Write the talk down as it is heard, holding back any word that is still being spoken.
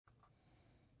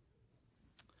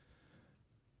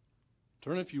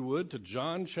Turn, if you would, to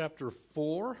John chapter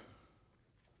 4.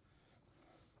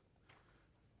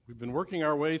 We've been working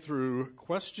our way through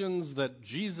questions that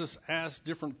Jesus asked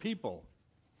different people.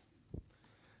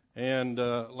 And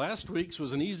last week's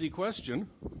was an easy question,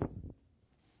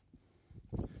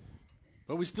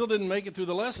 but we still didn't make it through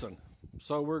the lesson.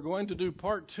 So we're going to do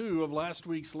part 2 of last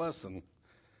week's lesson.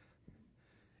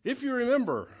 If you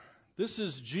remember, this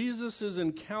is Jesus'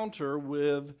 encounter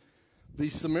with the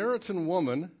Samaritan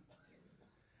woman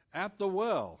at the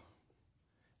well.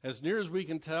 As near as we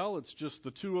can tell, it's just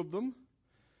the two of them.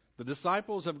 The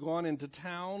disciples have gone into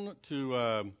town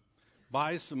to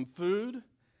buy some food.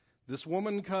 This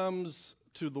woman comes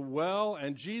to the well,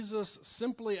 and Jesus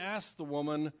simply asks the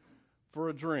woman for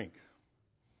a drink.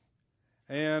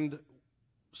 And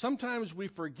sometimes we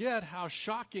forget how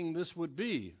shocking this would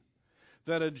be,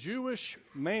 that a Jewish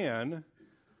man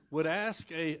would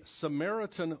ask a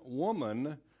Samaritan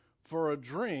woman for a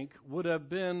drink would have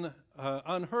been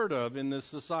unheard of in this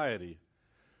society.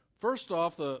 First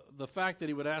off, the fact that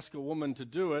he would ask a woman to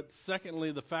do it.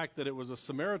 Secondly, the fact that it was a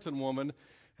Samaritan woman.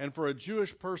 And for a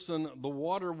Jewish person, the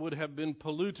water would have been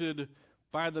polluted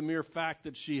by the mere fact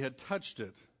that she had touched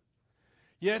it.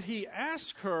 Yet he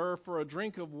asked her for a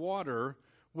drink of water,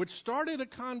 which started a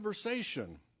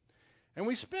conversation. And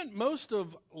we spent most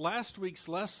of last week's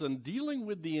lesson dealing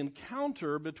with the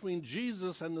encounter between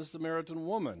Jesus and the Samaritan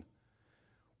woman.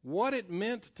 What it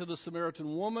meant to the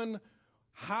Samaritan woman,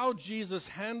 how Jesus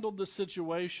handled the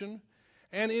situation.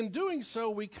 And in doing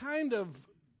so, we kind of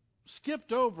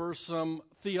skipped over some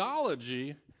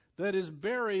theology that is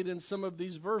buried in some of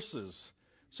these verses.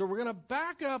 So we're going to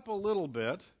back up a little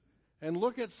bit and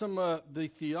look at some of the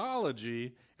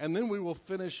theology, and then we will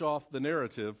finish off the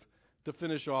narrative to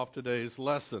finish off today's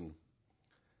lesson.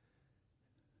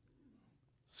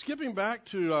 Skipping back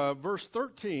to verse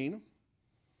 13,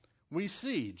 we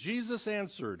see Jesus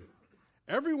answered,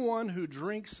 "Everyone who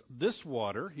drinks this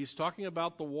water," he's talking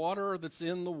about the water that's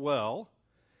in the well,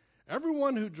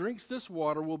 "everyone who drinks this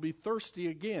water will be thirsty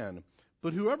again.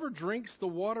 But whoever drinks the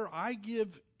water I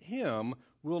give him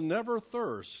will never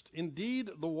thirst. Indeed,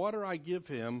 the water I give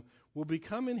him will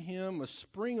become in him a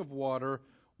spring of water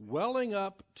welling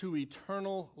up to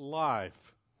eternal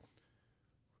life."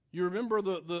 You remember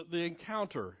the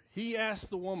encounter. He asked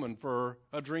the woman for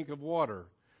a drink of water.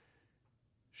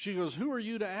 She goes, "Who are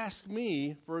you to ask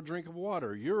me for a drink of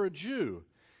water? You're a Jew."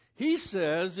 He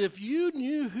says, if you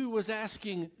knew who was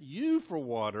asking you for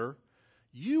water,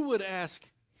 you would ask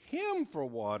him for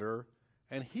water,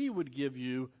 and he would give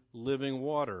you living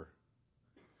water.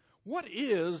 What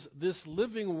is this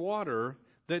living water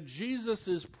that Jesus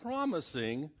is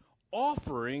promising,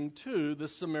 offering to the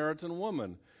Samaritan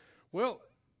woman? Well,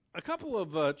 a couple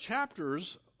of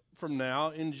chapters from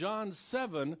now, in John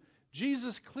 7,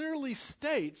 Jesus clearly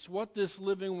states what this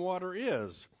living water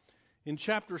is. In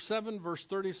chapter 7, verse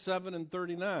 37 and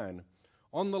 39,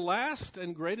 "On the last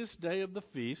and greatest day of the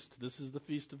feast," this is the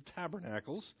Feast of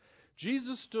Tabernacles,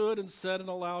 "Jesus stood and said in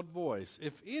a loud voice,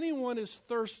 'If anyone is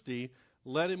thirsty,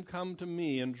 let him come to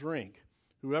me and drink.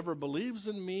 Whoever believes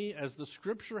in me, as the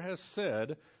Scripture has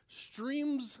said,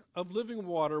 streams of living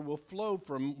water will flow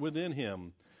from within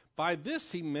him.' By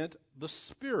this he meant the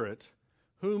Spirit,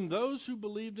 whom those who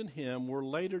believed in him were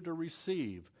later to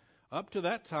receive. Up to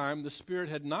that time, the Spirit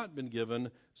had not been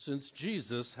given, since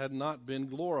Jesus had not been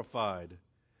glorified."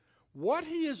 What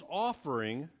he is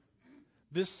offering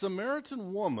this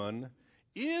Samaritan woman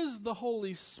is the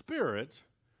Holy Spirit.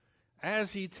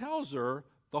 As he tells her,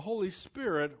 the Holy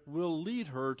Spirit will lead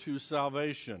her to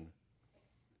salvation.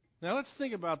 Now let's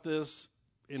think about this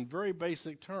in very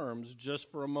basic terms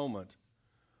just for a moment.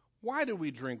 Why do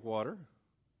we drink water?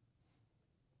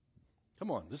 Come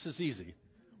on, this is easy.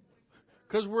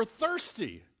 Because we're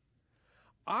thirsty.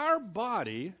 Our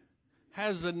body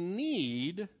has a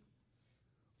need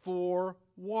for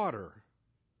water.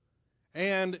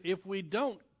 And if we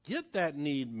don't get that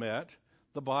need met,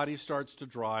 the body starts to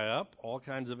dry up, all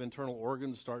kinds of internal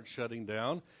organs start shutting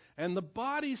down, and the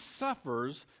body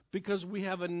suffers because we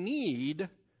have a need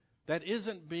that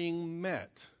isn't being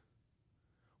met.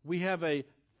 We have a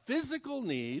physical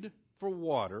need for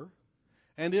water,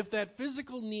 and if that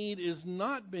physical need is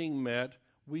not being met,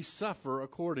 we suffer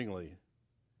accordingly.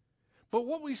 But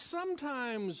what we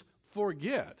sometimes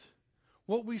forget,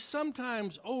 what we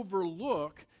sometimes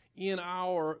overlook in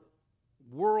our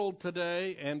world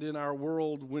today and in our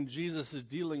world when Jesus is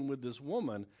dealing with this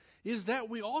woman, is that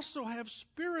we also have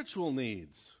spiritual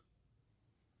needs.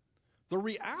 The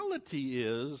reality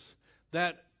is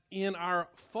that in our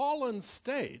fallen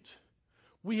state,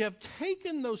 we have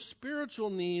taken those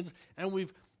spiritual needs and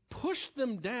we've pushed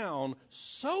them down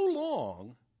so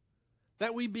long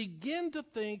that we begin to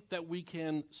think that we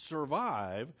can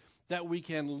survive, that we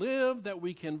can live, that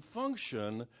we can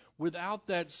function without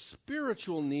that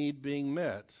spiritual need being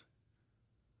met.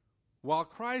 While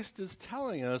Christ is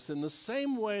telling us in the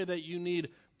same way that you need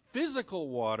physical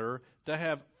water to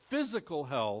have physical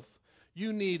health,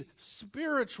 you need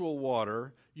spiritual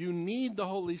water, you need the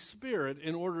Holy Spirit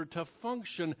in order to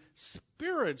function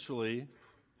spiritually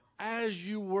as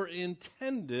you were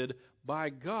intended by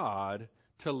God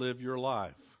to live your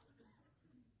life.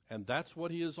 And that's what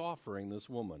he is offering this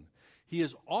woman. He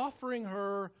is offering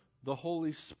her the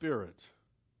Holy Spirit.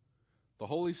 The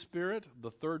Holy Spirit,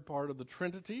 the third part of the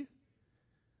Trinity,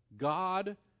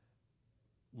 God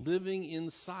living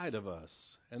inside of us.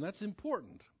 And that's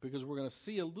important because we're going to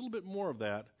see a little bit more of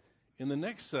that in the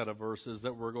next set of verses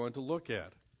that we're going to look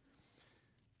at.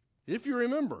 If you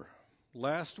remember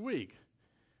last week,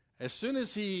 as soon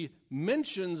as he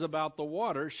mentions about the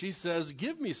water, she says,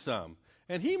 "Give me some."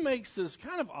 And he makes this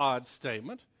kind of odd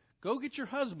statement, "Go get your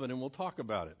husband and we'll talk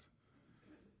about it."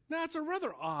 Now, it's a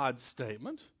rather odd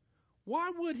statement. Why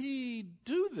would he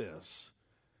do this?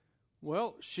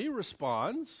 Well, she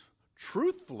responds,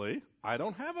 truthfully, "I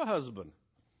don't have a husband."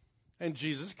 And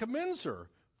Jesus commends her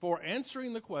for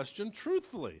answering the question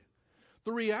truthfully.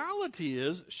 The reality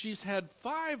is she's had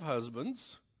 5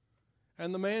 husbands,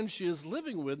 and the man she is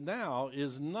living with now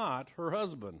is not her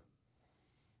husband.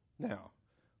 Now,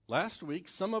 last week,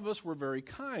 some of us were very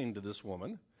kind to this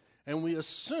woman, and we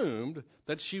assumed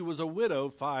that she was a widow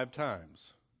 5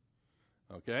 times.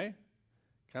 Okay?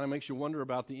 Kind of makes you wonder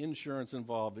about the insurance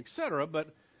involved, etc.,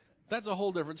 but that's a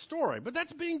whole different story. But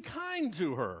that's being kind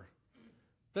to her,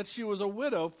 that she was a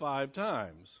widow 5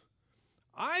 times.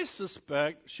 I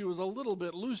suspect she was a little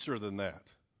bit looser than that.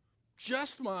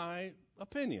 Just my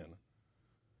opinion.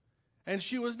 And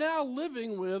she was now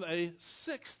living with a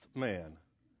 6th man.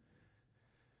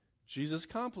 Jesus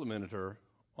complimented her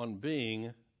on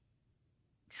being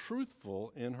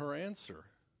truthful in her answer.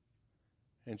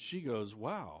 And she goes,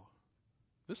 "Wow,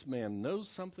 this man knows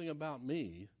something about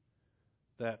me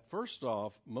that, first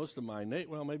off, most of my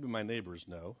maybe my neighbors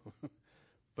know,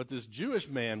 but this Jewish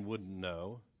man wouldn't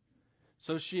know."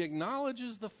 So she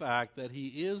acknowledges the fact that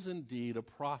he is indeed a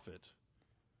prophet.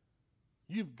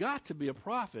 You've got to be a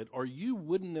prophet, or you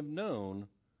wouldn't have known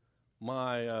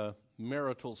my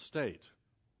marital state,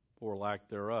 or lack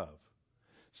thereof.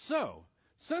 So,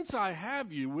 since I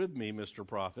have you with me, Mr.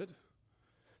 Prophet,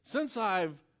 since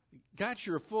I've got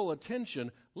your full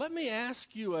attention, let me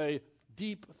ask you a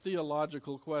deep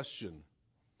theological question.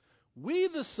 We,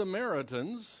 the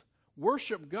Samaritans,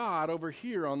 worship God over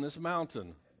here on this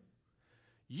mountain.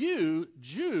 You,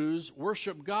 Jews,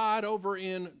 worship God over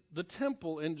in the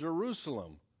temple in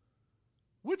Jerusalem.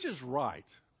 Which is right?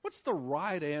 What's the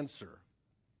right answer?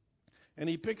 And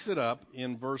he picks it up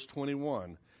in verse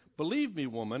 21. "Believe me,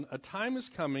 woman, a time is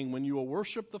coming when you will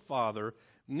worship the Father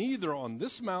neither on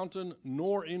this mountain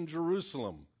nor in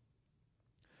Jerusalem."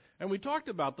 And we talked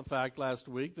about the fact last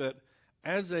week that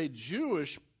as a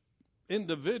Jewish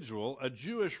individual, a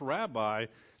Jewish rabbi,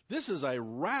 this is a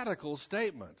radical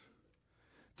statement.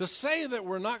 To say that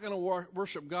we're not going to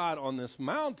worship God on this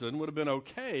mountain would have been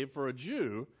okay for a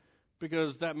Jew,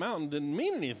 because that mountain didn't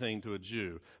mean anything to a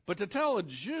Jew. But to tell a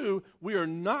Jew we are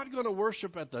not going to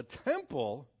worship at the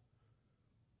temple,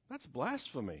 that's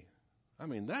blasphemy. I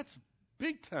mean, that's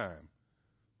big time.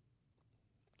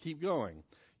 Keep going.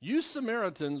 "You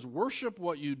Samaritans worship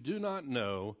what you do not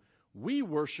know. We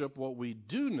worship what we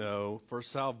do know, for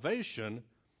salvation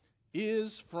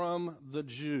is from the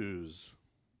Jews.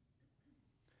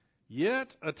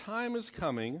 Yet a time is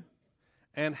coming,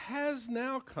 and has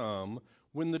now come,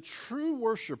 when the true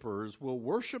worshipers will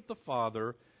worship the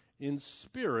Father in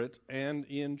spirit and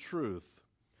in truth.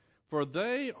 For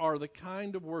they are the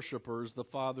kind of worshipers the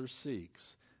Father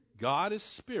seeks. God is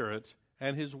spirit,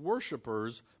 and his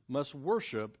worshipers must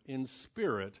worship in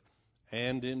spirit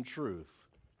and in truth."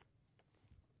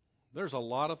 There's a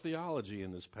lot of theology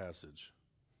in this passage.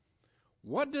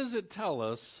 What does it tell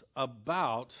us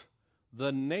about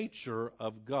the nature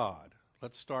of God?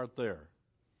 Let's start there.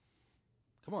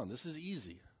 Come on, this is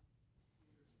easy.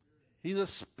 He's a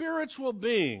spiritual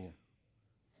being.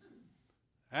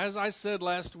 As I said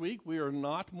last week, we are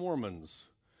not Mormons.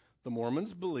 The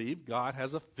Mormons believe God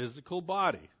has a physical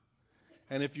body.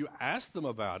 And if you ask them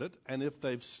about it, and if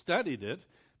they've studied it,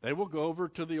 they will go over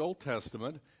to the Old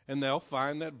Testament, and they'll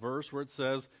find that verse where it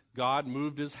says God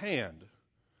moved his hand,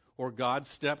 or God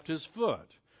stepped his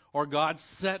foot, or God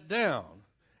sat down.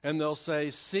 And they'll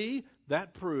say, "See,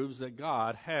 that proves that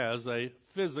God has a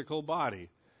physical body."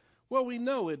 Well, we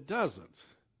know it doesn't.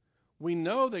 we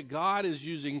know that God is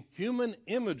using human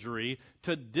imagery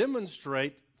to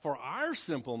demonstrate for our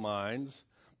simple minds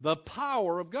the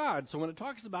power of God. So when it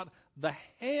talks about the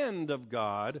hand of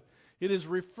God, it is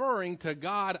referring to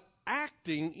God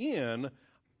acting in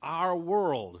our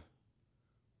world.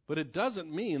 But it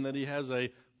doesn't mean that he has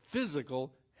a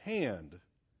physical hand.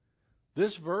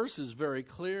 This verse is very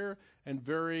clear and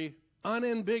very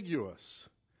unambiguous.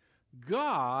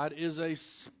 God is a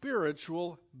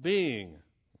spiritual being.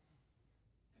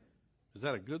 Is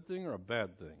that a good thing or a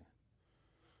bad thing?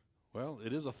 Well,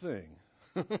 it is a thing.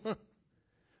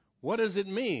 What does it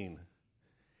mean?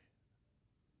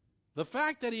 The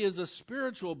fact that he is a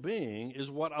spiritual being is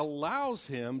what allows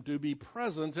him to be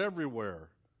present everywhere.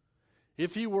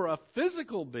 If he were a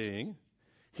physical being,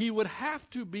 he would have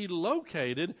to be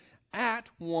located at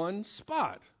one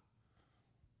spot.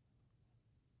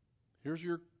 Here's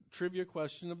your trivia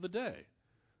question of the day.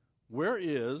 Where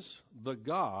is the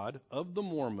God of the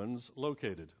Mormons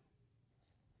located?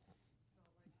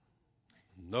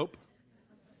 Nope.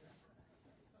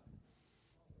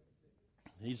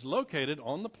 He's located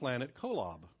on the planet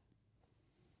Kolob.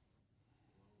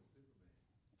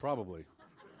 Probably.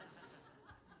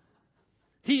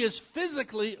 He is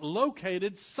physically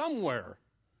located somewhere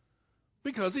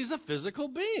because he's a physical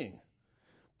being.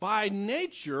 By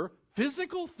nature,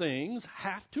 physical things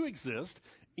have to exist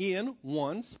in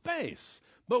one space.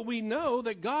 But we know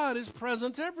that God is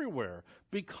present everywhere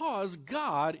because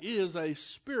God is a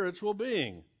spiritual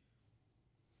being.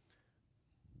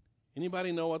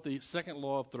 Anybody know what the second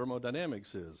law of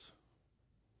thermodynamics is?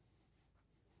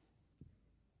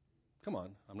 Come on,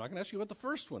 I'm not going to ask you what the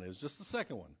first one is, just the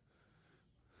second one.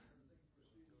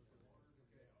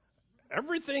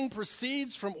 Everything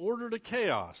proceeds from order to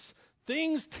chaos.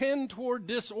 Things tend toward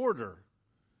disorder.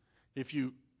 If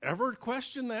you ever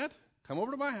question that, come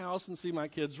over to my house and see my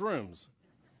kids' rooms.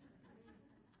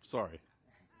 Sorry.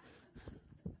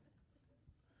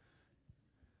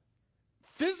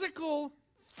 Physical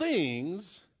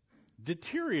things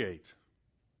deteriorate.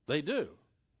 They do.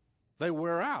 They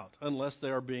wear out unless they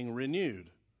are being renewed,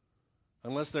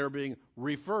 unless they are being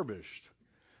refurbished.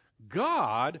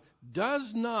 God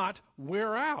does not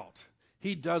wear out.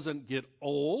 He doesn't get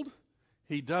old.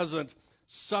 He doesn't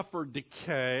suffer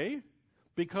decay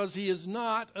because he is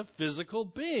not a physical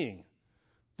being.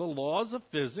 The laws of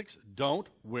physics don't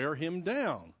wear him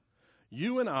down.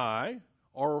 You and I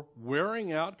are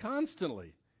wearing out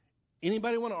constantly.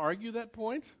 Anybody want to argue that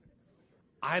point?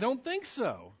 I don't think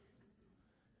so.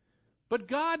 But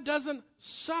God doesn't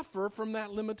suffer from that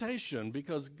limitation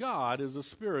because God is a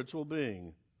spiritual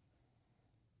being.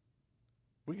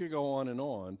 We could go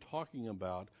on talking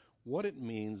about what it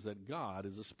means that God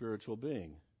is a spiritual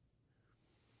being.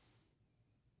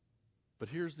 But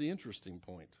here's the interesting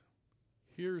point.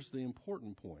 Here's the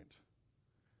important point.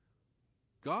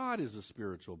 God is a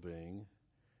spiritual being,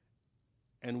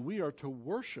 and we are to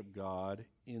worship God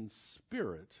in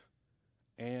spirit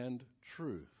and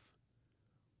truth.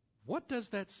 What does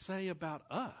that say about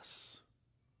us?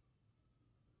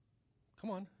 Come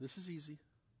on, this is easy.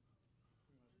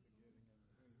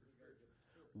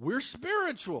 We're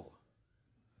spiritual.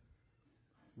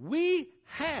 We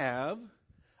have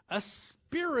a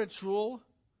spiritual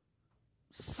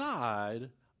side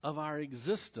of our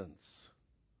existence.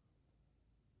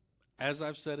 As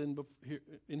I've said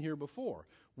in here before,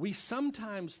 we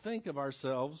sometimes think of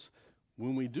ourselves,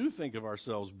 when we do think of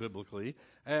ourselves biblically,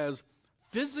 as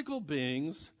physical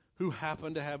beings who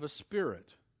happen to have a spirit.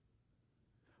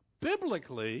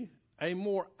 Biblically, a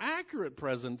more accurate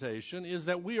presentation is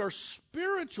that we are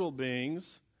spiritual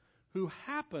beings who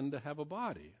happen to have a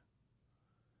body.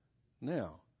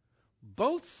 Now,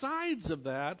 both sides of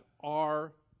that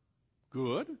are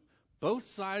good. Both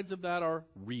sides of that are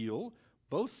real.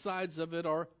 Both sides of it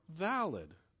are valid.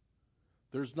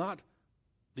 There's not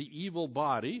the evil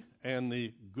body and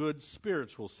the good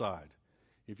spiritual side.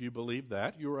 If you believe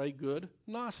that, you're a good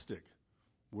Gnostic.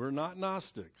 We're not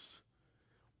Gnostics.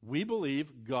 We believe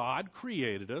God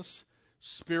created us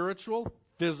spiritual,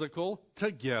 physical,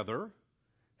 together,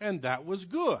 and that was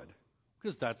good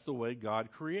because that's the way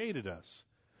God created us.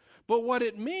 But what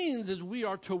it means is we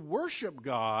are to worship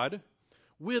God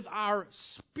with our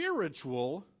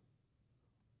spiritual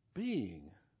being.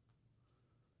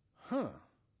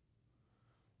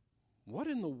 What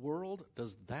in the world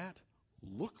does that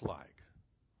look like?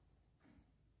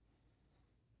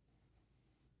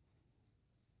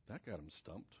 That got him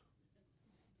stumped.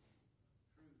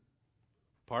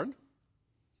 Pardon?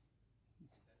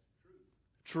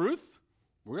 Truth?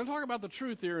 We're going to talk about the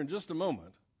truth here in just a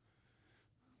moment.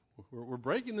 We're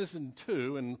breaking this in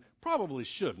two, and probably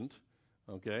shouldn't,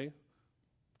 okay?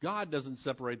 God doesn't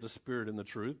separate the spirit and the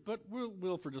truth, but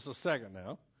we'll for just a second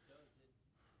now. Does it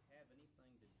have anything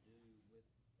to do with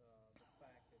the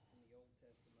fact that in the Old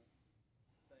Testament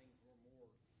things were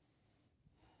more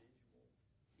visual?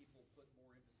 People put more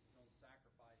emphasis on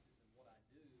sacrifices and what I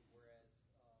do, whereas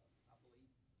I believe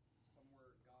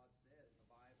somewhere God said in the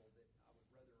Bible that I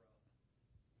would rather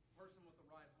a person with the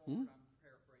right heart, I'm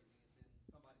paraphrasing it,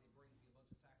 than somebody that brings me a bunch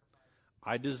of sacrifices.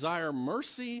 I desire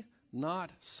mercy,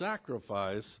 not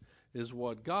sacrifice, is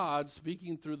what God,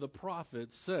 speaking through the prophet,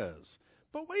 says.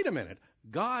 But wait a minute.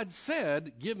 God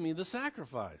said, give me the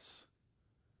sacrifice.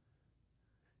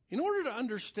 In order to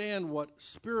understand what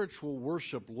spiritual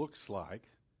worship looks like,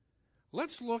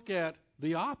 let's look at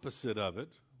the opposite of it.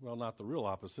 Well, not the real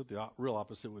opposite. The real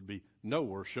opposite would be no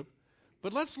worship.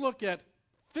 But let's look at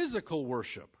physical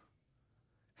worship.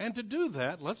 And to do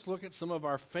that, let's look at some of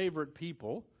our favorite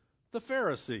people, the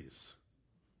Pharisees.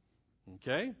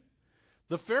 Okay?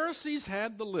 The Pharisees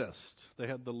had the list. They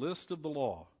had the list of the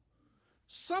law,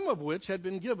 some of which had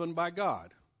been given by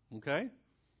God. Okay?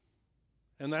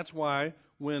 And that's why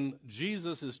when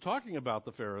Jesus is talking about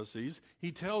the Pharisees,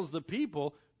 he tells the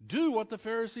people, do what the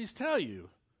Pharisees tell you,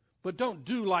 but don't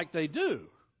do like they do.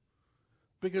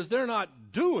 Because they're not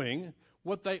doing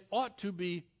what they ought to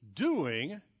be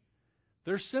doing.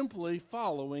 They're simply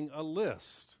following a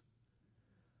list.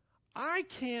 I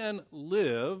can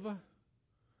live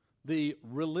the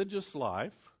religious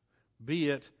life, be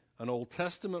it an Old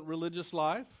Testament religious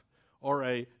life or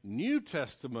a New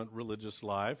Testament religious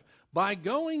life, by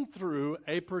going through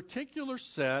a particular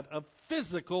set of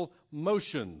physical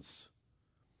motions.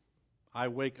 I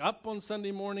wake up on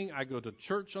Sunday morning, I go to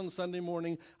church on Sunday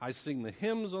morning, I sing the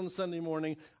hymns on Sunday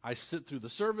morning, I sit through the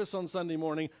service on Sunday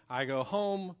morning, I go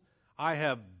home. I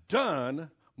have done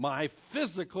my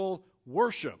physical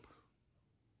worship.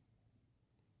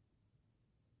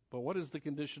 But what is the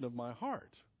condition of my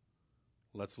heart?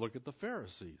 Let's look at the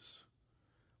Pharisees.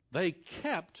 They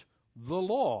kept the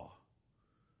law.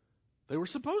 They were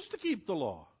supposed to keep the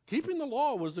law. Keeping the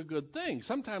law was a good thing.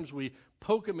 Sometimes we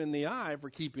poke them in the eye for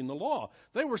keeping the law.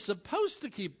 They were supposed to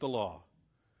keep the law.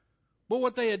 But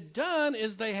what they had done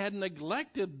is they had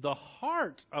neglected the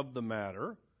heart of the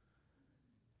matter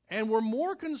and were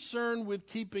more concerned with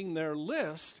keeping their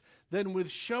list than with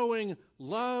showing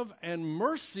love and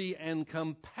mercy and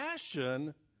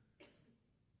compassion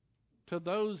to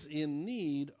those in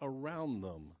need around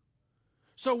them.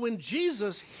 So when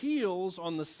Jesus heals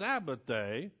on the Sabbath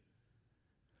day,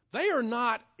 they are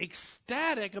not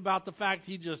ecstatic about the fact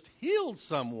he just healed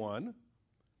someone.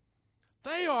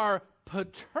 They are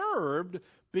perturbed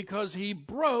because he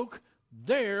broke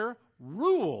their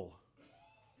rule.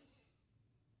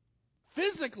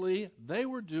 Physically, they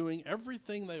were doing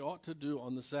everything they ought to do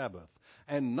on the Sabbath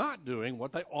and not doing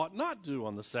what they ought not do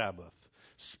on the Sabbath.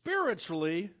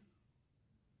 Spiritually,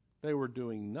 they were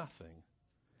doing nothing.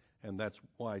 And that's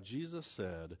why Jesus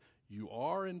said, you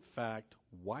are in fact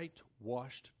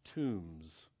whitewashed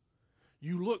tombs.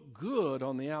 You look good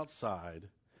on the outside,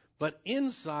 but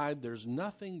inside there's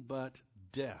nothing but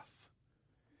death.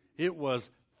 It was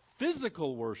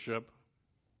physical worship,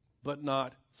 but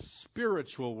not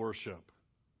spiritual worship.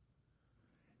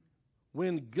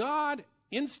 When God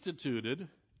instituted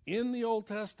in the Old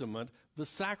Testament the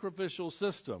sacrificial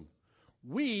system,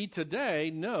 we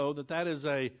today know that that is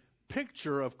a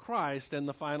picture of Christ and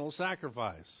the final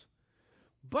sacrifice.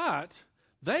 But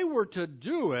they were to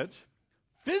do it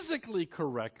physically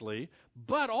correctly,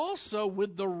 but also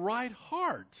with the right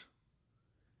heart.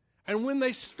 And when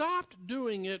they stopped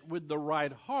doing it with the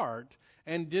right heart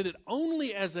and did it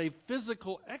only as a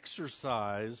physical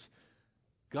exercise,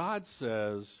 God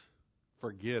says,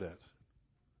 forget it.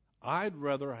 I'd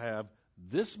rather have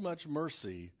this much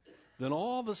mercy than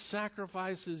all the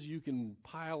sacrifices you can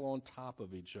pile on top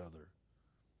of each other.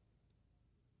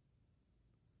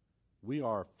 We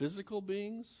are physical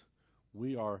beings.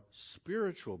 We are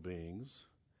spiritual beings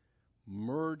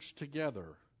merged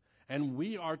together. And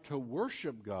we are to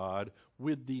worship God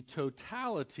with the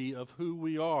totality of who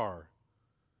we are.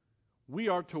 We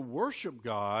are to worship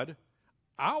God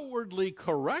outwardly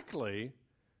correctly,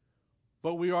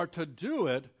 but we are to do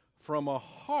it from a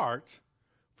heart,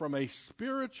 from a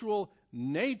spiritual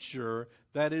nature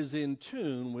that is in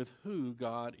tune with who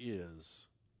God is.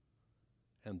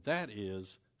 And that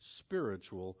is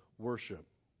spiritual worship.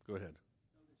 Go ahead.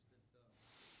 Notice that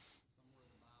somewhere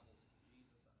in the Bible,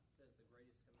 Jesus says the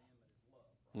greatest commandment is love,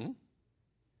 right? Hmm?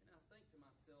 And I think to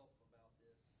myself about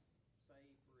this. Say,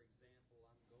 for example,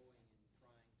 I'm going and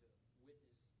trying to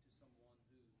witness to someone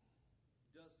who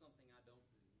does something I don't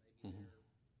do. Maybe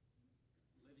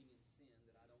they're living in sin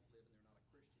that I don't live and they're not a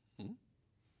Christian. Hmm?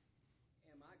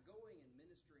 Am I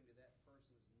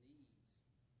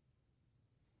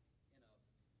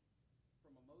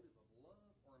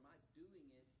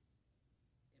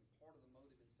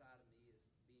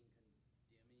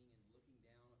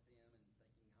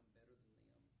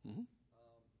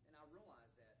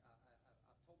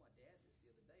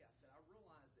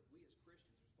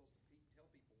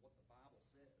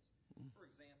for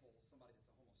example, somebody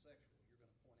that's a homosexual, you're going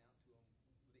to point out to them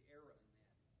the error in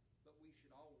that. But we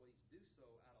should always do so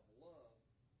out of love,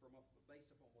 based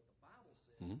upon what the Bible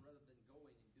says, rather than going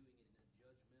and doing it in a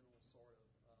judgmental sort of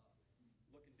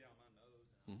looking down my nose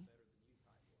and I'm better than you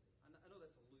type way. I know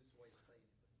that's a loose way to say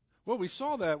anything. Well, we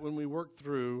saw that when we worked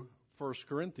through 1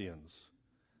 Corinthians.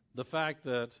 The fact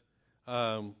that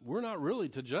we're not really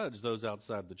to judge those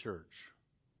outside the church.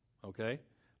 Okay?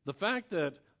 The fact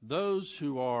that those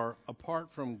who are apart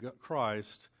from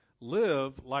Christ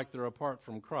live like they're apart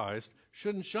from Christ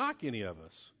shouldn't shock any of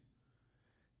us.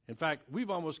 In fact,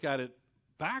 we've almost got it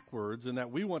backwards in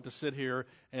that we want to sit here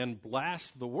and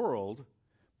blast the world,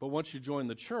 but once you join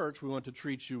the church, we want to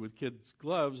treat you with kids'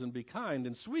 gloves and be kind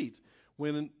and sweet.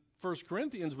 When 1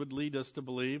 Corinthians would lead us to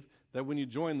believe that when you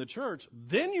join the church,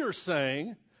 then you're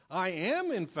saying, I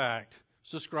am in fact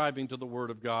subscribing to the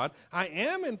Word of God. I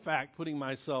am in fact putting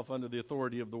myself under the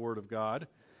authority of the Word of God.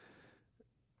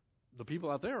 The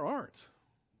people out there aren't.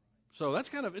 So it's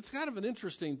kind of an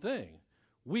interesting thing.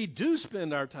 We do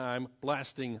spend our time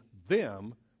blasting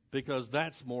them because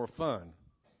that's more fun.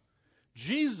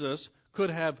 Jesus could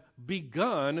have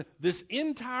begun this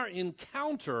entire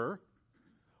encounter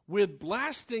with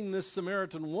blasting this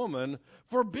Samaritan woman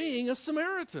for being a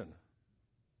Samaritan.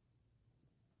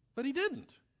 But he didn't.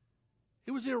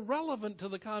 It was irrelevant to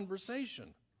the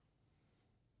conversation.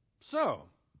 So,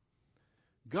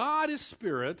 God is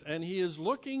spirit, and he is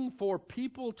looking for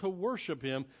people to worship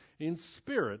him in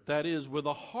spirit, that is, with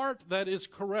a heart that is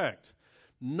correct.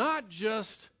 Not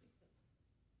just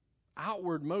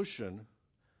outward motion,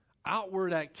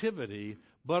 outward activity,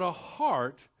 but a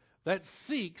heart that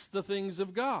seeks the things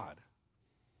of God.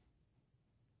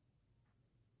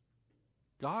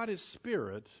 God is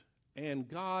spirit, and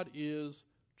God is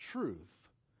truth.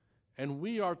 And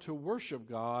we are to worship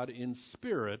God in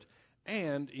spirit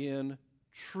and in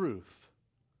truth.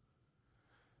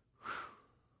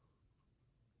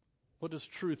 What does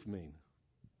truth mean?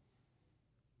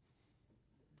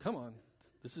 Come on,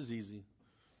 this is easy.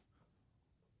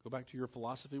 Go back to your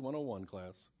Philosophy 101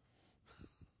 class.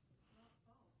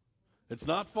 It's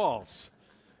not false.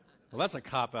 Well, that's a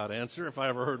cop-out answer if I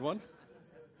ever heard one.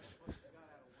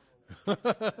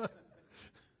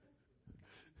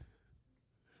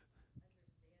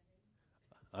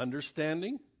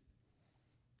 Understanding?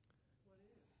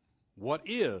 What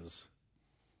is?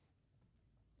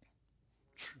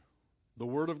 The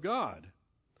Word of God.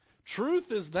 Truth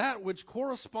is that which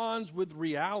corresponds with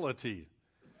reality,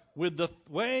 with the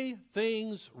way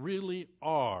things really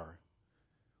are.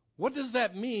 What does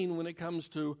that mean when it comes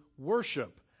to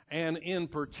worship? And in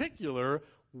particular,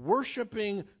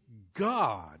 worshiping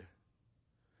God.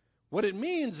 What it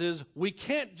means is we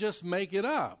can't just make it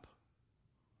up.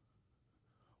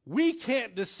 We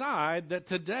can't decide that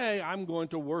today I'm going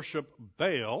to worship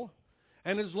Baal,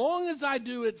 and as long as I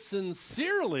do it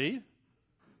sincerely,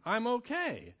 I'm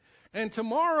okay. And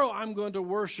tomorrow I'm going to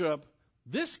worship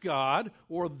this God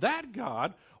or that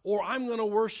God, or I'm going to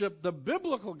worship the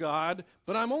biblical God,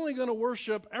 but I'm only going to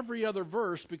worship every other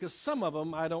verse because some of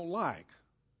them I don't like.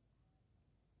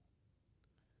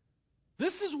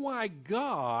 This is why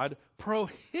God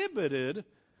prohibited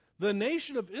the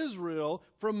nation of Israel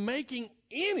from making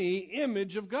any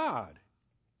image of God.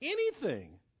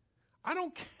 Anything. I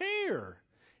don't care.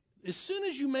 As soon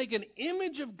as you make an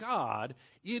image of God,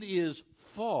 it is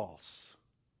false.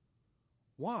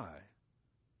 Why?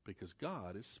 Because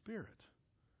God is spirit.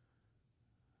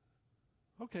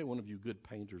 Okay, one of you good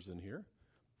painters in here,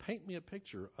 paint me a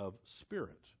picture of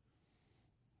spirit.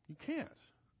 You can't.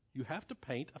 You have to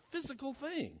paint a physical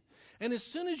thing. And as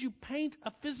soon as you paint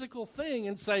a physical thing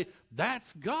and say,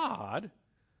 that's God,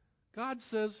 God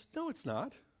says, no, it's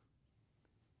not.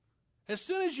 As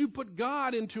soon as you put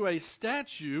God into a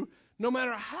statue, no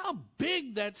matter how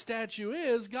big that statue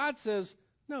is, God says,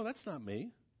 no, that's not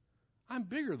me. I'm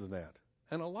bigger than that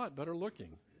and a lot better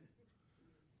looking.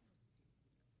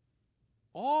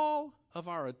 All of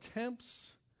our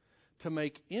attempts to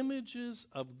make images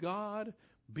of God,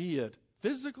 be it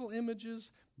physical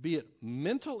images, be it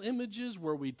mental images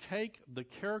where we take the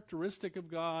characteristic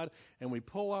of God and we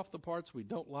pull off the parts we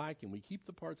don't like and we keep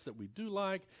the parts that we do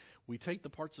like. We take the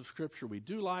parts of Scripture we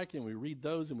do like and we read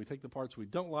those, and we take the parts we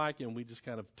don't like and we just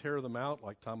kind of tear them out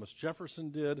like Thomas Jefferson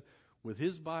did with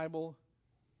his Bible.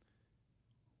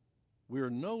 We are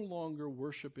no longer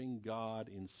worshiping God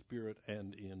in spirit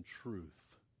and in truth.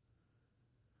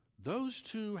 Those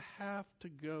two have to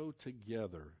go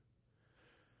together.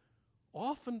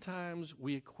 Oftentimes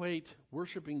we equate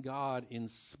worshiping God in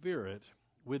spirit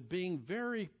with being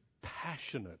very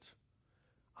passionate.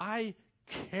 I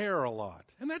care a lot,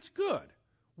 and that's good.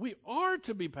 We are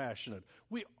to be passionate.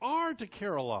 We are to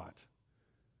care a lot.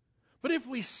 But if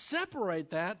we separate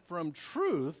that from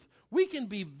truth, we can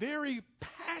be very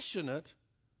passionate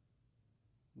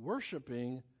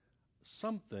worshiping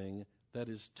something that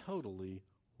is totally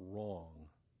wrong.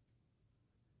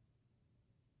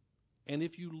 And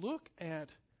if you look at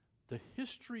the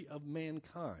history of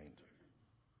mankind,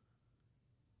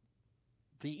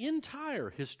 the entire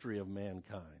history of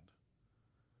mankind,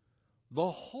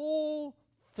 the whole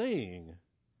thing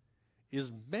is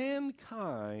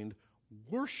mankind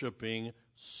worshiping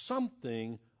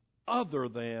something other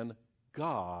than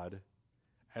God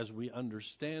as we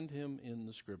understand Him in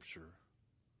the Scripture.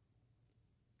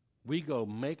 We go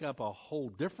make up a whole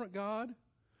different God.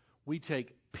 We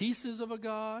take pieces of a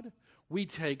God. We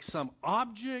take some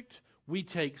object. We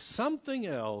take something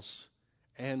else,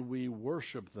 and we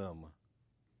worship them.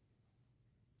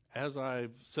 As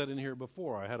I've said in here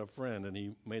before, I had a friend, and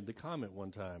he made the comment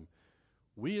one time,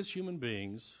 we as human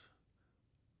beings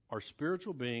are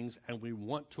spiritual beings, and we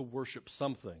want to worship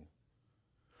something.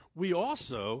 We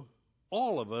also,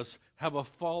 all of us, have a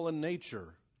fallen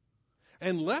nature.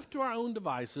 And left to our own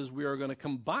devices, we are going to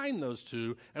combine those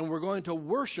two, and we're going to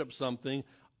worship something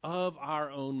of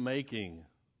our own making.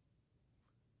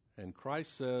 And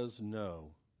Christ says no.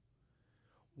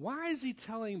 Why is He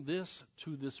telling this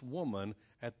to this woman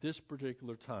at this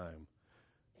particular time?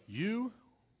 You,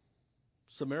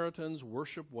 Samaritans,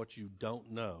 worship what you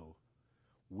don't know.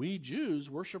 We Jews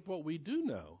worship what we do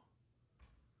know.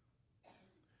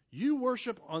 You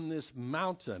worship on this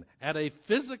mountain at a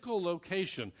physical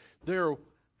location. There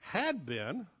had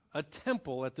been a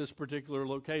temple at this particular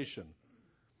location.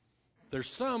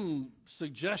 There's some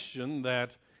suggestion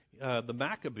that the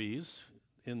Maccabees,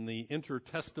 in the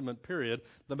intertestament period,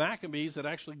 the Maccabees had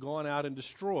actually gone out and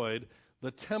destroyed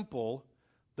the temple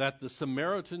that the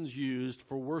Samaritans used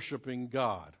for worshiping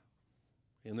God.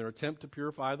 In their attempt to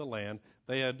purify the land,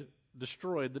 they had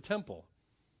destroyed the temple,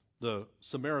 the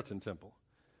Samaritan temple.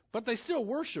 But they still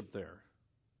worship there.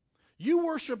 You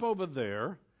worship over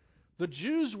there. The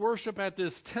Jews worship at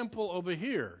this temple over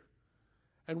here.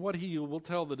 And what He will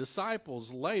tell the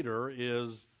disciples later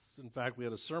is, in fact, we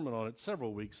had a sermon on it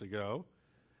several weeks ago.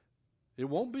 It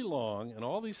won't be long, and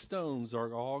all these stones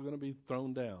are all going to be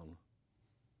thrown down.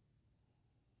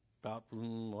 About,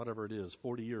 whatever it is,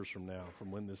 40 years from now, from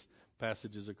when this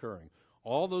passage is occurring.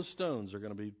 All those stones are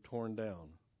going to be torn down.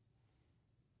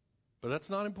 But that's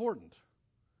not important.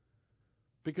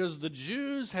 Because the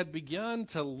Jews had begun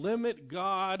to limit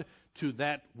God to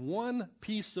that one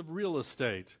piece of real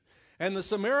estate. And the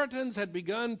Samaritans had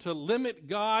begun to limit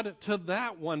God to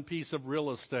that one piece of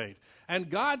real estate. And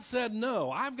God said,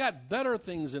 no, I've got better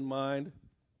things in mind.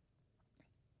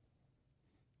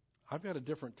 I've got a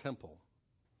different temple.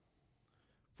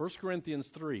 1 Corinthians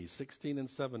 3:16 and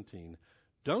 17.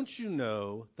 Don't you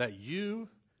know that you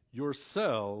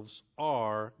yourselves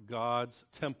are God's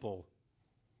temple?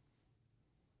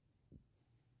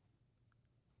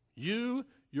 You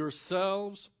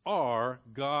yourselves are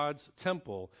God's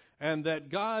temple, and that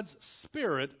God's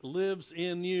Spirit lives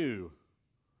in you.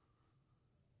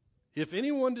 If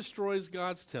anyone destroys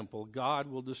God's temple, God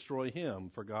will destroy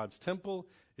him, for God's temple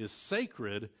is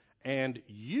sacred, and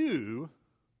you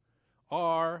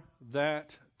are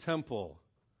that temple.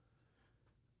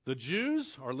 The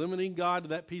Jews are limiting God to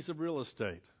that piece of real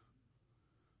estate.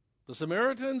 The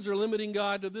Samaritans are limiting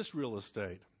God to this real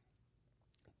estate.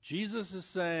 Jesus is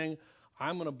saying,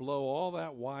 I'm going to blow all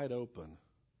that wide open.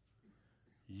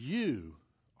 You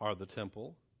are the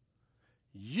temple.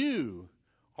 You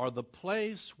are the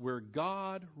place where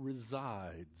God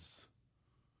resides.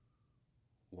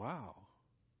 Wow.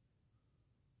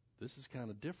 This is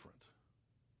kind of different.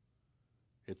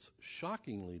 It's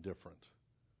shockingly different.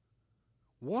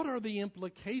 What are the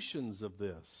implications of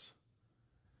this?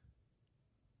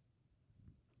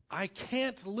 I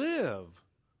can't live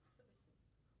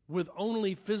with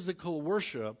only physical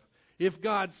worship. If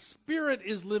God's Spirit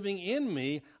is living in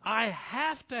me, I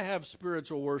have to have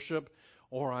spiritual worship,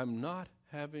 or I'm not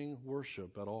having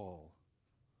worship at all.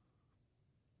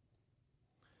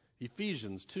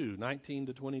 Ephesians 2:19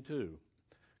 to 22.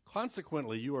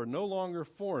 Consequently, you are no longer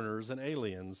foreigners and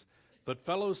aliens, but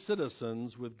fellow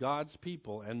citizens with God's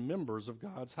people and members of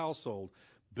God's household,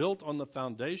 built on the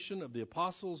foundation of the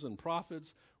apostles and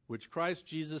prophets, with Christ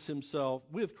Jesus himself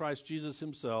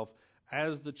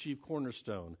as the chief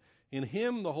cornerstone. In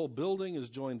him the whole building is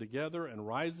joined together and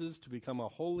rises to become a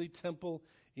holy temple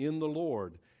in the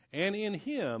Lord. And in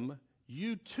him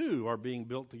you too are being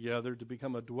built together to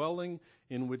become a dwelling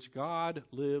in which God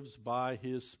lives by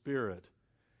his Spirit.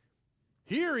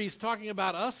 Here he's talking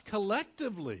about us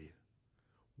collectively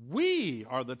We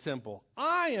are the temple.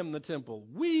 I am the temple.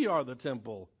 We are the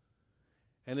temple.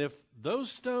 And if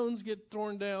those stones get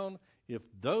torn down, if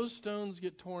those stones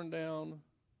get torn down,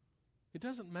 it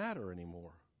doesn't matter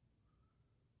anymore.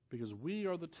 Because we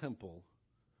are the temple.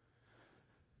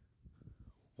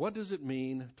 What does it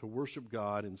mean to worship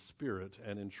God in spirit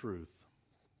and in truth?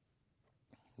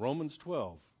 Romans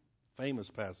 12, famous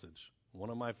passage, one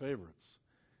of my favorites.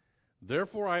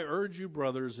 Therefore I urge you,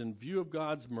 brothers, in view of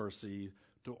God's mercy,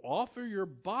 to offer your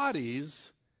bodies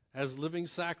as living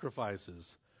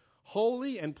sacrifices,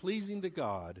 holy and pleasing to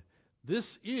God.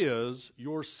 This is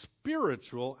your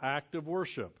spiritual act of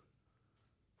worship.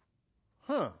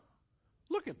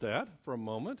 Look at that for a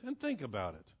moment and think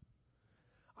about it.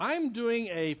 I'm doing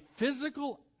a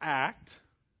physical act,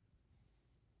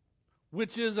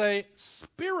 which is a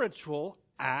spiritual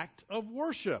act of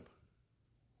worship.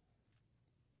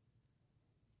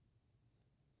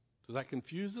 Does that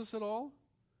confuse us at all?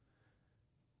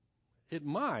 It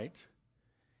might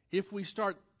if we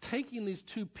start taking these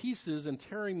two pieces and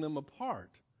tearing them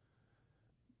apart.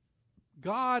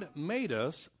 God made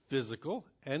us physical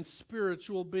and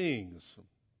spiritual beings.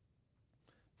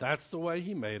 That's the way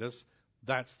He made us.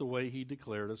 That's the way He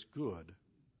declared us good.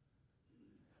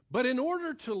 But in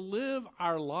order to live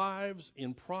our lives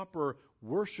in proper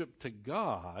worship to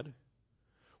God,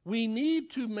 we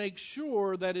need to make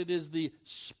sure that it is the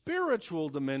spiritual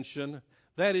dimension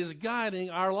that is guiding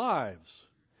our lives.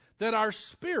 That our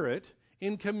spirit,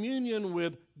 in communion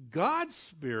with God's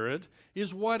Spirit,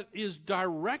 is what is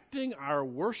directing our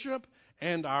worship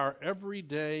and our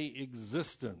everyday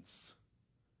existence.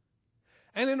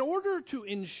 And in order to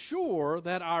ensure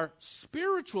that our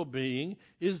spiritual being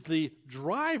is the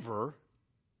driver,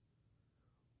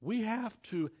 we have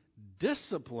to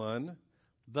discipline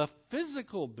the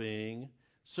physical being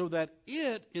so that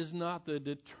it is not the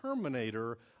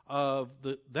determinator of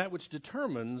that which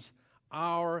determines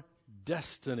our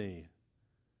destiny.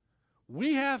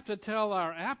 We have to tell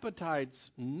our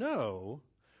appetites no.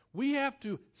 We have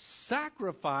to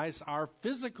sacrifice our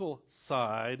physical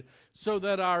side so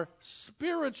that our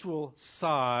spiritual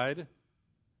side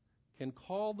can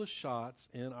call the shots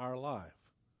in our life.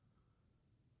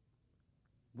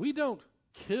 We don't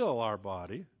kill our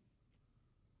body.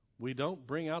 We don't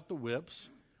bring out the whips.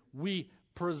 We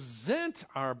present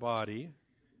our body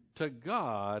to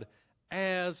God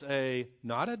as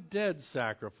not a dead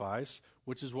sacrifice,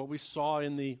 which is what we saw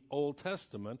in the Old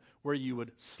Testament, where you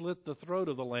would slit the throat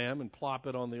of the lamb and plop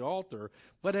it on the altar,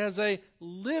 but as a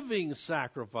living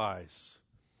sacrifice.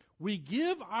 We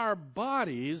give our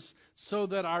bodies so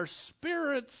that our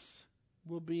spirits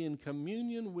will be in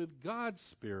communion with God's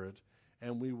Spirit,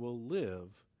 and we will live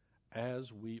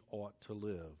as we ought to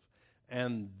live.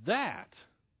 And that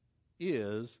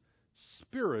is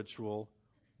spiritual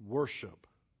worship.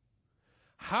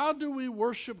 How do we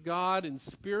worship God in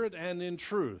spirit and in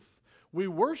truth? We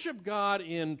worship God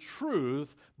in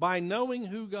truth by knowing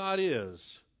who God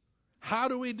is. How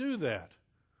do we do that?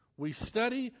 We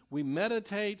study, we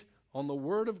meditate on the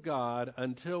Word of God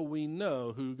until we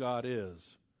know who God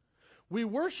is. We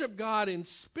worship God in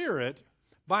spirit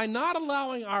by not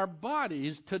allowing our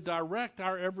bodies to direct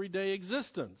our everyday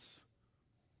existence.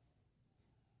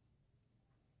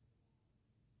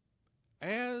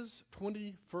 As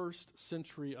 21st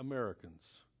century Americans,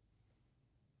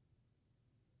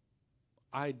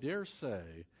 I dare say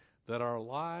that our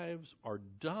lives are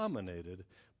dominated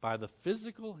by the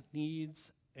physical needs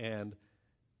and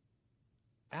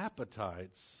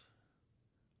appetites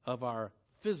of our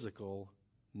physical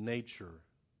nature.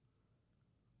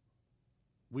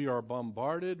 We are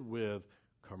bombarded with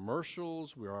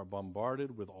commercials. We are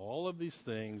bombarded with all of these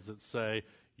things that say,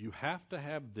 you have to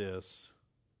have this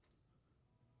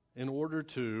in order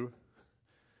to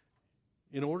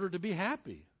be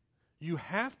happy. You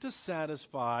have to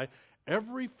satisfy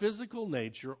every physical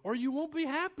nature or you won't be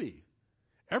happy.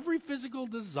 Every physical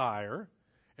desire,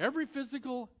 every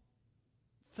physical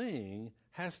thing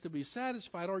has to be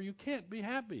satisfied or you can't be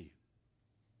happy.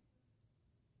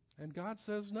 And God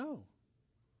says no.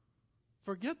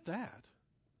 Forget that.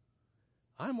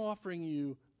 I'm offering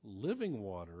you living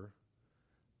water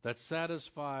that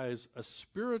satisfies a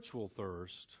spiritual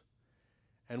thirst.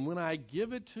 And when I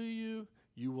give it to you,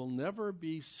 you will never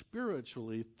be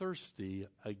spiritually thirsty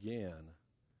again.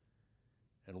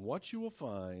 And what you will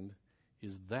find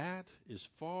is that is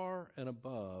far and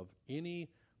above any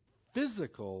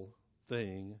physical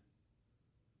thing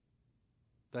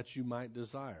that you might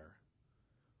desire.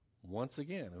 Once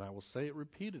again, and I will say it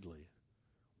repeatedly,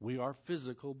 we are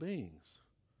physical beings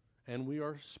and we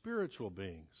are spiritual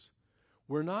beings.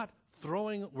 We're not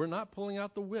pulling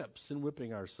out the whips and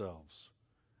whipping ourselves.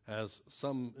 as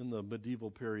some in the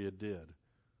medieval period did.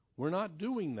 We're not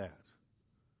doing that.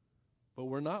 But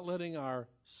we're not letting our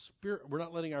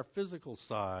physical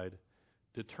side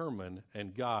determine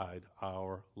and guide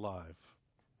our life.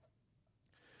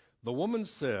 The woman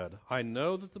said, I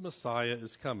know that the Messiah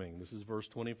is coming. This is verse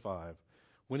 25.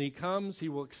 When he comes, he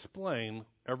will explain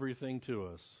everything to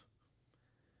us.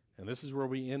 And this is where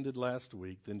we ended last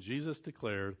week. Then Jesus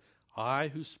declared, I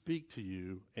who speak to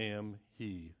you am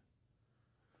he.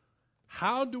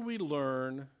 How do we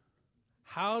learn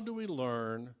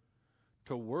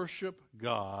to worship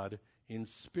God in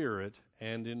spirit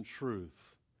and in truth?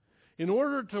 In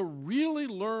order to really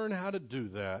learn how to do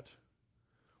that,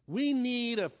 we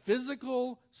need a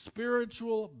physical,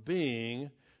 spiritual being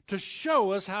to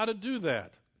show us how to do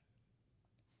that.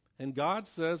 And God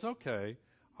says, okay,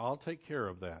 I'll take care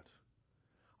of that.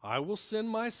 I will send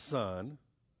my Son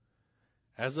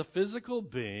as a physical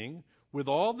being with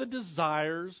all the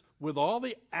desires, with all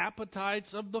the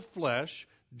appetites of the flesh,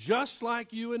 just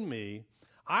like you and me.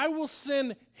 I will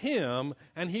send him,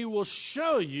 and he will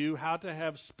show you how to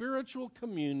have spiritual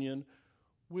communion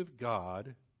with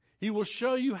God. He will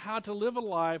show you how to live a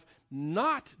life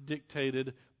not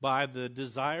dictated by the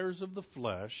desires of the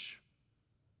flesh.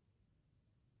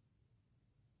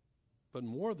 But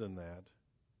more than that,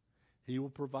 he will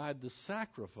provide the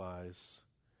sacrifice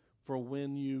for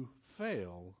when you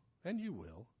fail, and you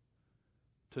will,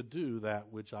 to do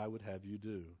that which I would have you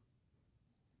do.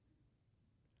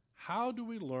 How do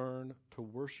we learn to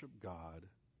worship God?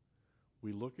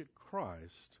 We look at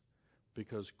Christ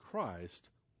because Christ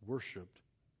worshiped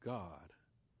God.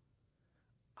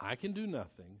 I can do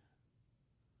nothing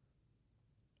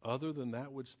other than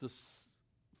that which the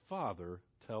Father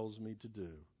tells me to do.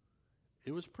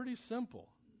 It was pretty simple.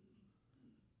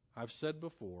 I've said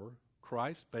before,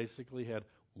 Christ basically had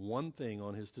one thing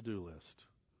on his to-do list: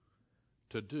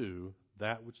 to do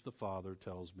that which the Father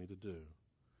tells me to do.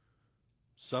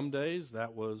 Some days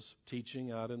that was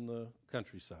teaching out in the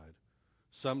countryside.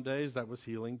 Some days that was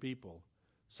healing people.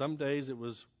 Some days it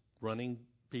was running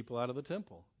people out of the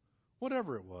temple.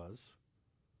 Whatever it was,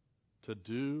 to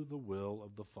do the will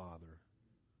of the Father.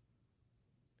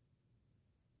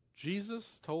 Jesus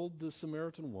told the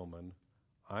Samaritan woman,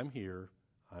 I'm here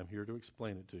to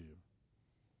explain it to you.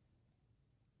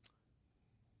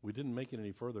 We didn't make it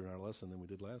any further in our lesson than we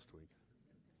did last week.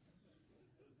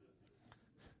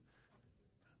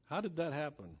 How did that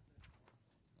happen?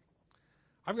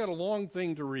 I've got a long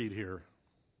thing to read here,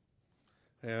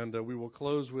 and we will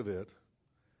close with it.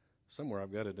 Somewhere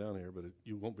I've got it down here, but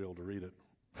you won't be able to read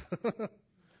it.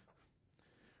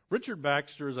 Richard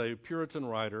Baxter is a Puritan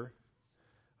writer.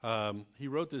 He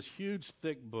wrote this huge,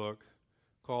 thick book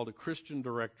called A Christian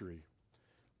Directory.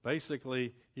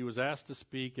 Basically, he was asked to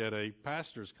speak at a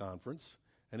pastor's conference,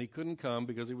 and he couldn't come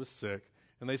because he was sick.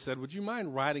 And they said, would you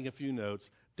mind writing a few notes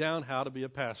down how to be a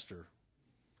pastor?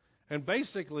 And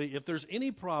basically, if there's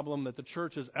any problem that the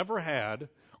church has ever had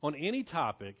on any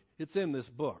topic, it's in this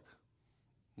book.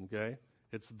 Okay?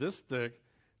 It's this thick,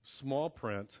 small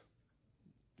print.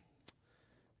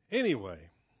 Anyway,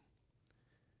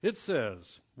 it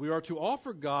says, we are to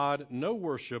offer God no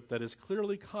worship that is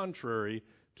clearly contrary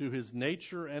to his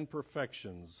nature and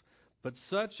perfections, but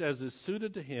such as is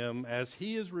suited to him as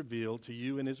he is revealed to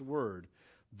you in his word.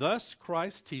 Thus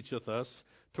Christ teacheth us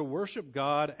to worship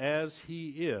God as he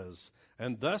is,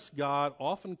 and thus God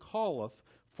often calleth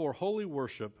for holy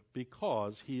worship,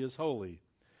 because he is holy.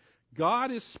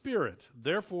 God is spirit,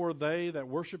 therefore they that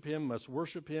worship him must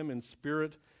worship him in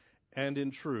spirit and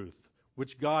in truth,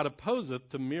 which God opposeth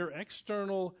to mere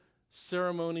external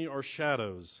ceremony or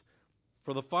shadows.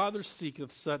 For the Father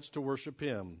seeketh such to worship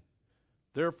him.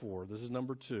 Therefore, this is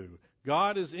number 2,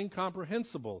 God is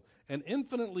incomprehensible and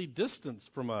infinitely distant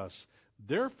from us.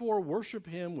 Therefore worship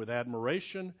him with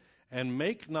admiration, and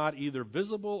make not either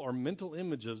visible or mental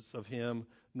images of him,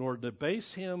 nor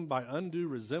debase him by undue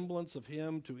resemblance of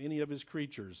him to any of his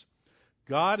creatures.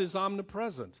 God is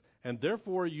omnipresent, and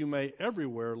therefore you may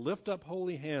everywhere lift up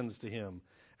holy hands to him,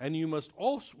 and you must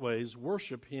always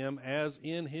worship him as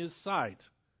in his sight.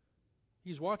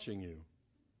 He's watching you.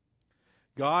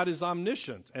 God is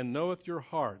omniscient and knoweth your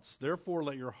hearts. Therefore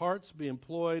let your hearts be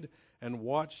employed and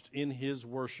watched in his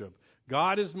worship.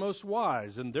 God is most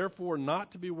wise, and therefore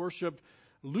not to be worshipped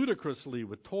ludicrously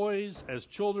with toys, as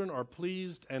children are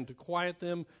pleased, and to quiet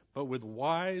them, but with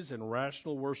wise and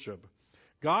rational worship.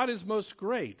 God is most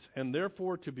great, and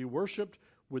therefore to be worshipped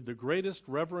with the greatest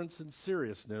reverence and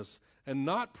seriousness, and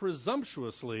not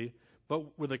presumptuously,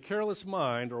 but with a careless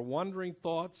mind, or wandering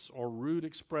thoughts, or rude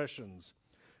expressions.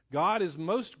 God is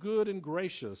most good and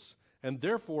gracious, and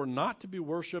therefore not to be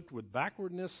worshipped with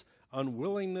backwardness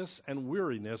unwillingness and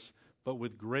weariness, but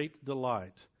with great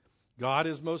delight. God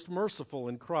is most merciful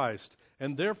in Christ,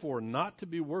 and therefore not to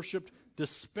be worshipped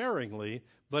despairingly,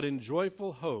 but in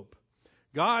joyful hope.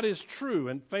 God is true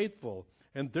and faithful,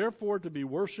 and therefore to be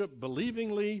worshipped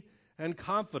believingly and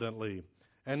confidently,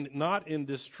 and not in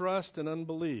distrust and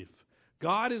unbelief.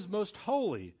 God is most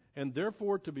holy, and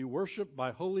therefore to be worshipped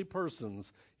by holy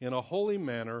persons in a holy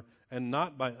manner, and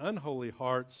not by unholy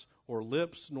hearts or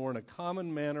lips, nor in a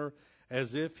common manner,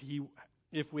 as if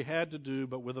we had to do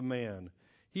but with a man.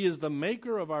 He is the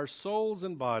maker of our souls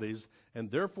and bodies, and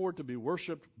therefore to be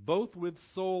worshipped both with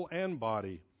soul and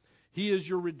body. He is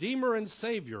your Redeemer and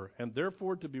Savior, and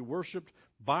therefore to be worshipped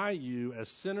by you as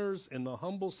sinners in the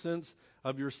humble sense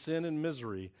of your sin and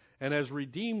misery, and as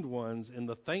redeemed ones in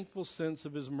the thankful sense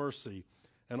of His mercy,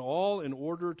 and all in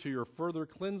order to your further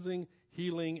cleansing,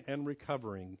 healing, and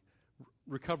recovery.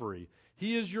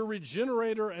 He is your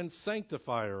regenerator and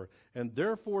sanctifier, and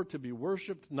therefore to be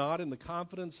worshipped not in the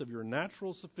confidence of your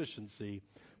natural sufficiency,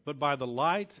 but by the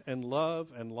light and love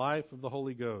and life of the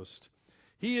Holy Ghost.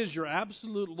 He is your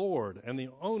absolute Lord and the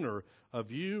owner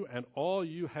of you and all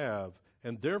you have,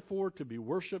 and therefore to be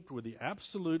worshipped with the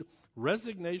absolute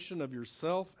resignation of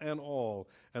yourself and all,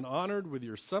 and honored with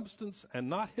your substance, and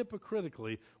not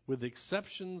hypocritically with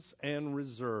exceptions and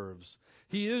reserves.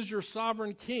 He is your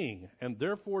sovereign King, and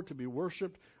therefore to be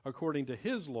worshipped according to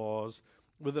His laws,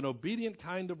 with an obedient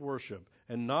kind of worship,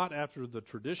 and not after the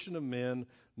tradition of men,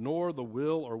 nor the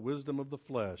will or wisdom of the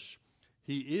flesh.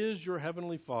 He is your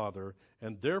heavenly Father,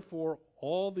 and therefore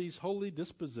all these holy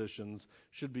dispositions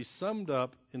should be summed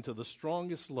up into the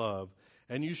strongest love,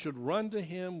 and you should run to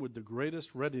Him with the greatest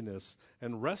readiness,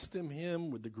 and rest in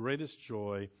Him with the greatest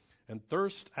joy, and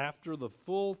thirst after the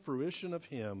full fruition of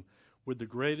Him with the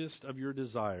greatest of your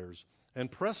desires,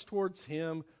 and press towards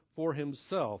Him for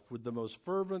Himself with the most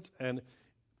fervent and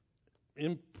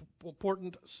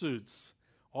important suits.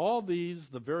 All these,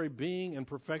 the very being and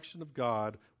perfection of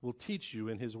God, will teach you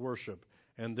in His worship.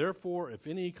 And therefore, if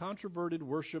any controverted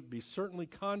worship be certainly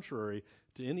contrary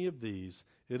to any of these,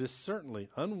 it is certainly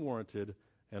unwarranted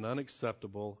and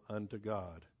unacceptable unto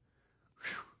God.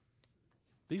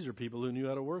 Whew. These are people who knew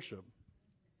how to worship.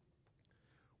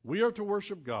 We are to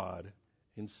worship God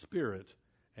in spirit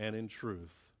and in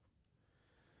truth.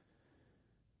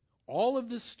 All of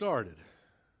this started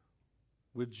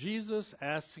with Jesus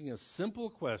asking a simple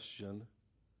question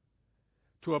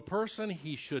to a person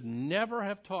He should never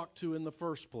have talked to in the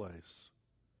first place.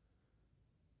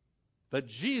 But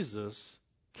Jesus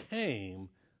came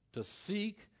to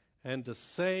seek and to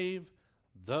save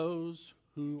those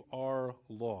who are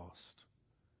lost.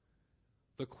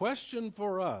 The question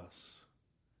for us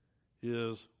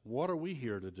is, what are we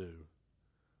here to do?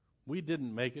 We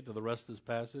didn't make it to the rest of this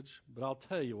passage, but I'll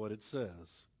tell you what it says.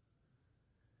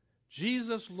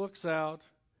 Jesus looks out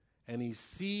and He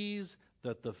sees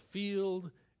that the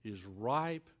field is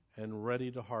ripe and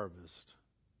ready to harvest.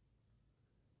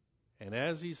 And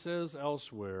as He says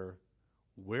elsewhere,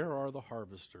 where are the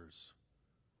harvesters?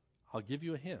 I'll give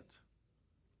you a hint.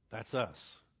 That's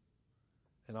us.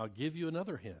 And I'll give you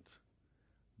another hint.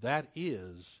 That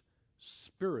is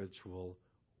spiritual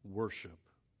worship.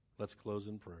 Let's close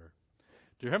in prayer.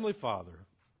 Dear Heavenly Father,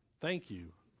 thank you.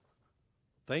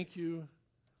 Thank you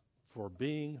for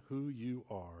being who you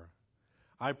are.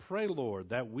 I pray, Lord,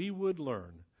 that we would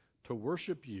learn to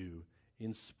worship you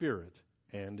in spirit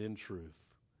and in truth.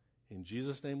 In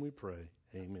Jesus' name we pray.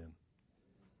 Amen.